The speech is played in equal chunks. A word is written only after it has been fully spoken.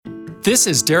This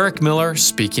is Derek Miller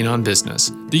speaking on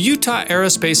business. The Utah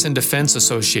Aerospace and Defense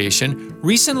Association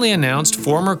recently announced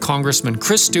former Congressman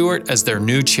Chris Stewart as their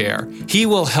new chair. He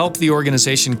will help the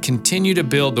organization continue to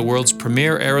build the world's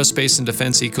premier aerospace and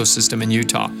defense ecosystem in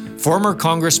Utah. Former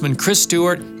Congressman Chris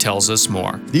Stewart tells us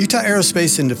more. The Utah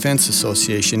Aerospace and Defense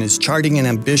Association is charting an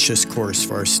ambitious course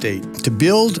for our state to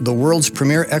build the world's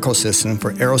premier ecosystem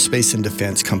for aerospace and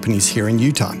defense companies here in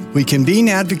Utah. We convene,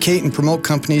 advocate, and promote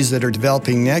companies that are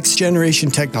developing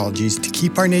next-generation technologies to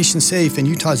keep our nation safe and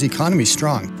Utah's economy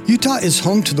strong. Utah is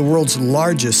home to the world's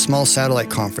largest small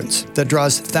satellite conference that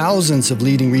draws thousands of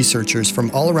leading researchers from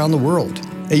all around the world.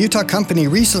 A Utah company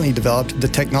recently developed the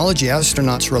technology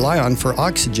astronauts rely on for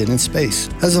oxygen in space.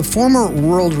 As a former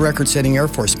world record-setting Air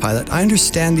Force pilot, I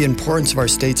understand the importance of our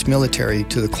state's military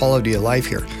to the quality of life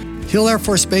here. Hill Air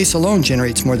Force Base alone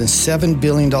generates more than $7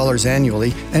 billion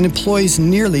annually and employs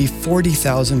nearly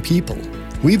 40,000 people.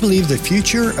 We believe the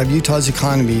future of Utah's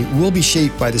economy will be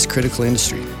shaped by this critical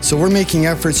industry. So we're making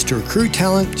efforts to recruit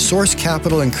talent, source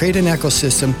capital, and create an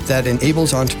ecosystem that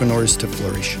enables entrepreneurs to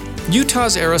flourish.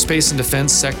 Utah's aerospace and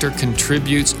defense sector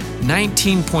contributes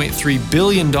 $19.3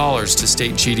 billion to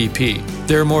state GDP.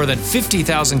 There are more than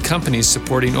 50,000 companies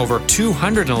supporting over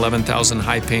 211,000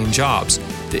 high-paying jobs.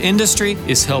 The industry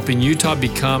is helping Utah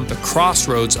become the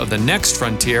crossroads of the next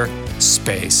frontier,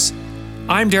 space.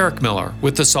 I'm Derek Miller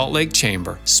with the Salt Lake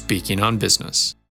Chamber, speaking on business.